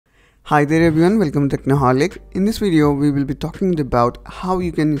Hi there everyone, welcome to Technoholic. In this video we will be talking about how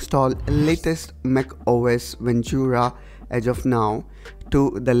you can install latest Mac OS Ventura as of now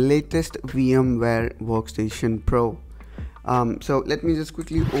to the latest VMware Workstation Pro. So let me just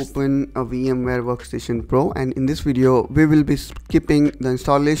quickly open a VMware Workstation Pro, and in this video we will be skipping the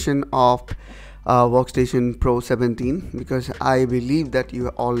installation of Workstation Pro 17 because I believe that you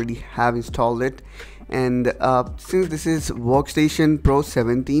already have installed it. And since this is Workstation Pro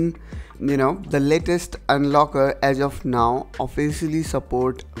 17, the latest unlocker as of now officially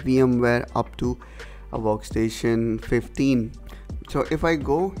support VMware up to Workstation 15. So if I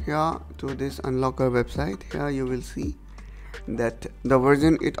go here to this unlocker website, here you will see that the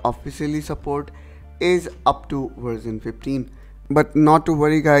version it officially support is up to version 15. But not to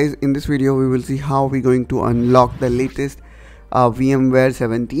worry guys, in this video we will see how we're going to unlock the latest VMware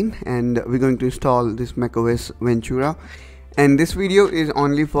 17, and we're going to install this Mac OS Ventura. And this video is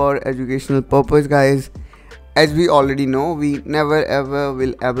only for educational purpose guys. As we already know, we never ever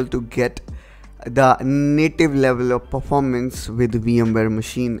will able to get the native level of performance with VMware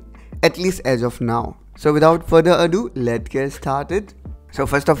machine, at least as of now. So without further ado, let's get started. So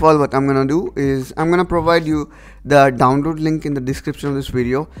first of all, what I'm gonna do is I'm gonna provide you the download link in the description of this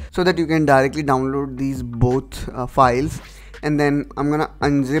video so that you can directly download these both files. And then I'm gonna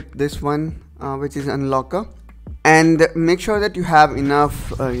unzip this one which is unlocker, and make sure that you have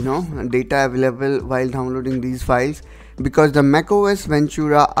enough data available while downloading these files, because the Mac OS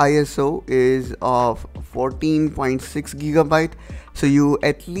Ventura ISO is of 14.6 gigabyte, so you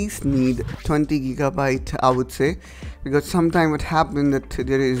at least need 20 gigabyte, I would say, because sometimes what happens that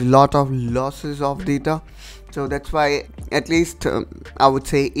there is lot of losses of data. So that's why at least I would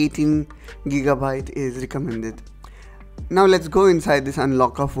say 18 gigabyte is recommended. Now let's go inside this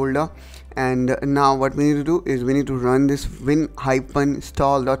unlocker folder, and now what we need to do is we need to run this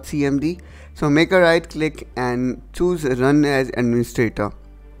win-install.cmd. so make a right click and choose run as administrator.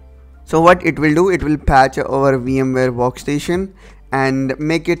 So what it will do, it will patch our VMware Workstation and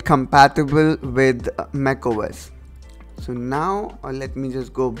make it compatible with Mac OS. So now let me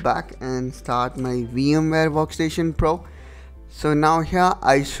just go back and start my VMware Workstation Pro. So now here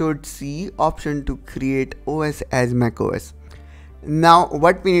I should see option to create OS as Mac OS. Now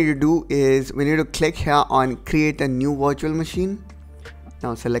what we need to do is we need to click here on create a new virtual machine.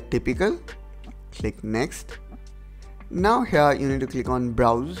 Now select typical, click next. Now here you need to click on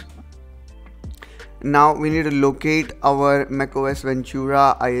browse. Now we need to locate our Mac OS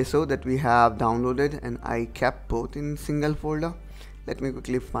Ventura ISO that we have downloaded, and I kept both in single folder. Let me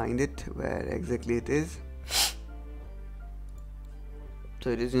quickly find it where exactly it is. So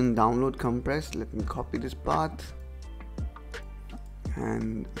it is in download compressed. Let me copy this path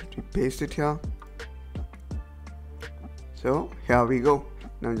and paste it here. So here we go.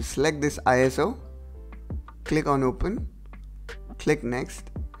 Now just select this ISO, click on open, click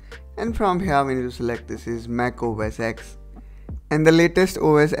next, and from here we need to select this is Mac OS X, and the latest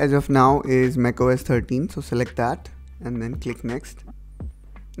OS as of now is Mac OS 13. So select that and then click next.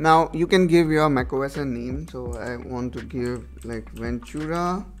 Now you can give your Mac OS a name, so I want to give like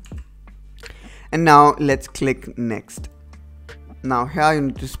Ventura, and now let's click next. Now here you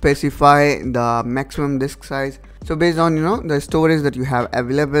need to specify the maximum disk size. So based on the storage that you have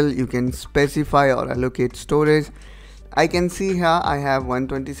available, you can specify or allocate storage. I can see here I have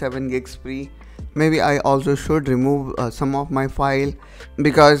 127 gigs free. Maybe I also should remove some of my file,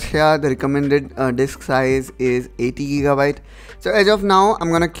 because here the recommended disk size is 80 gigabyte. So as of now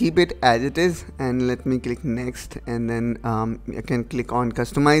I'm gonna keep it as it is, and let me click next, and then you can click on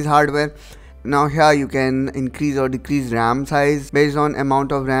customize hardware. Now here you can increase or decrease RAM size based on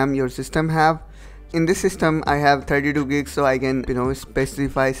amount of RAM your system have. In this system I have 32 gigs, so I can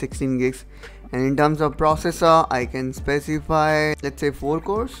specify 16 gigs, and in terms of processor I can specify, let's say, 4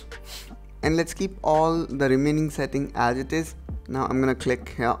 cores. And let's keep all the remaining setting as it is. Now I'm gonna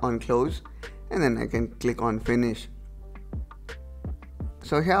click here on close, and then I can click on finish.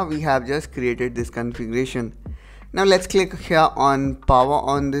 So here we have just created this configuration. Now let's click here on power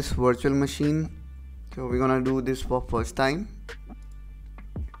on this virtual machine. So we're gonna do this for first time.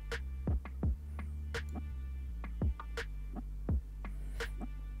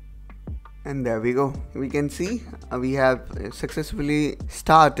 And there we go. We can see we have successfully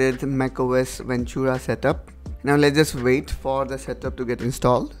started Mac OS Ventura setup. Now let's just wait for the setup to get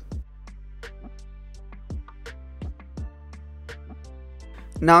installed.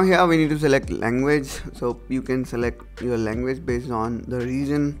 Now here we need to select language, so you can select your language based on the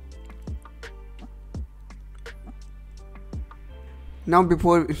region. Now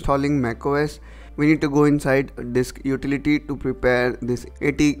before installing Mac OS, we need to go inside disk utility to prepare this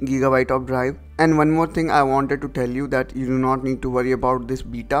 80 GB of drive. And one more thing I wanted to tell you, that you do not need to worry about this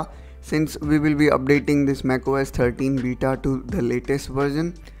beta, since we will be updating this Mac OS 13 beta to the latest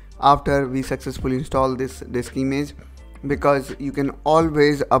version after we successfully install this disk image, because you can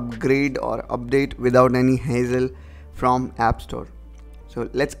always upgrade or update without any hassle from App Store. So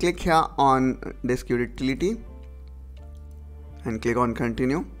let's click here on disk utility and click on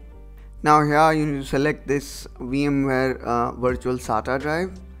continue. Now here you need to select this VMware virtual SATA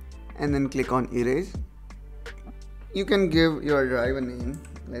drive and then click on erase. You can give your drive a name.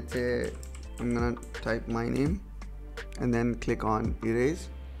 Let's say I'm gonna type my name and then click on erase.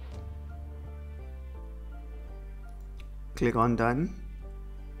 Click on done,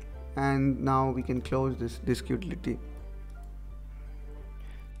 and now we can close this disk utility.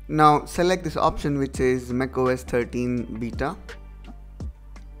 Now select this option which is Mac OS 13 beta.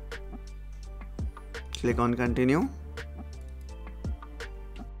 Click on continue.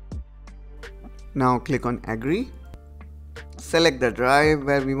 Now click on agree. Select the drive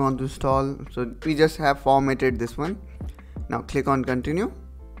where we want to install. So we just have formatted this one. Now click on continue.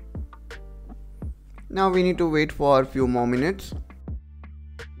 Now we need to wait for a few more minutes.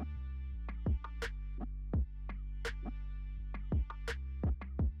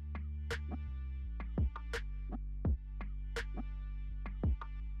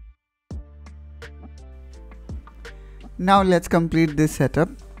 Now let's complete this setup.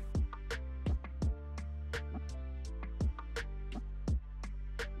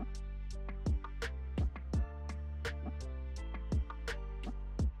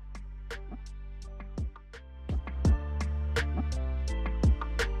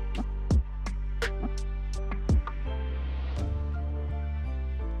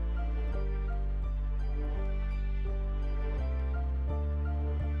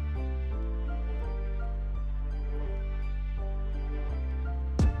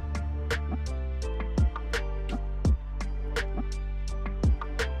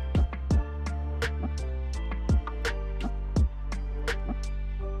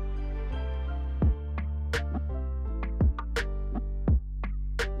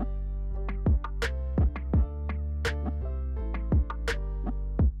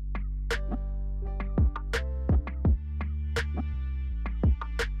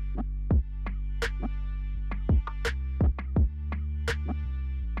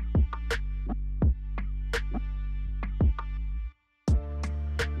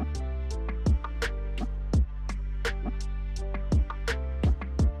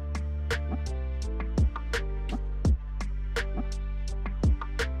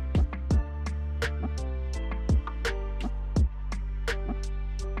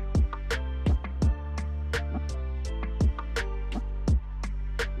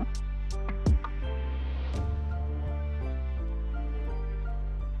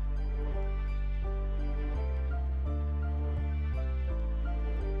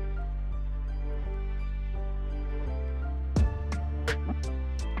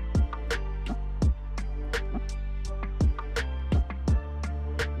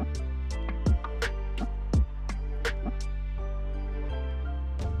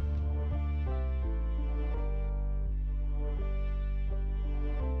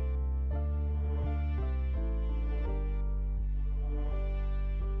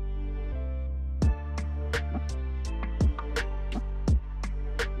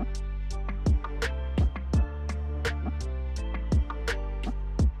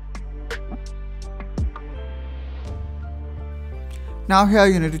 Now here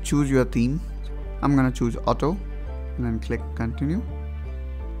you need to choose your theme. I'm gonna choose auto and then click continue.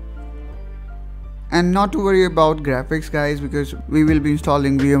 And not to worry about graphics guys, because we will be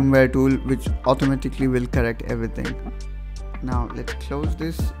installing VMware tool which automatically will correct everything. Now let's close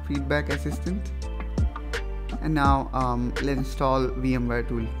this feedback assistant. And now let's install VMware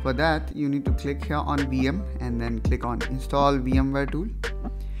tool. For that you need to click here on VM and then click on install VMware tool.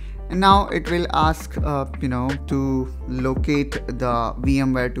 And now it will ask to locate the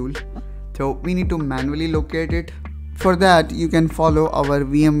VMware tool. So we need to manually locate it. For that you can follow our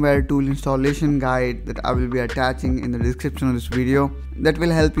VMware tool installation guide that I will be attaching in the description of this video. That will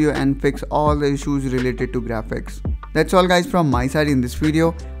help you and fix all the issues related to graphics. That's all guys from my side in this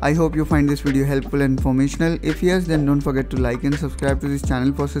video. I hope you find this video helpful and informational. If yes, then don't forget to like and subscribe to this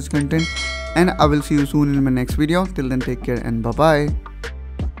channel for such content. And I will see you soon in my next video. Till then, take care and bye bye.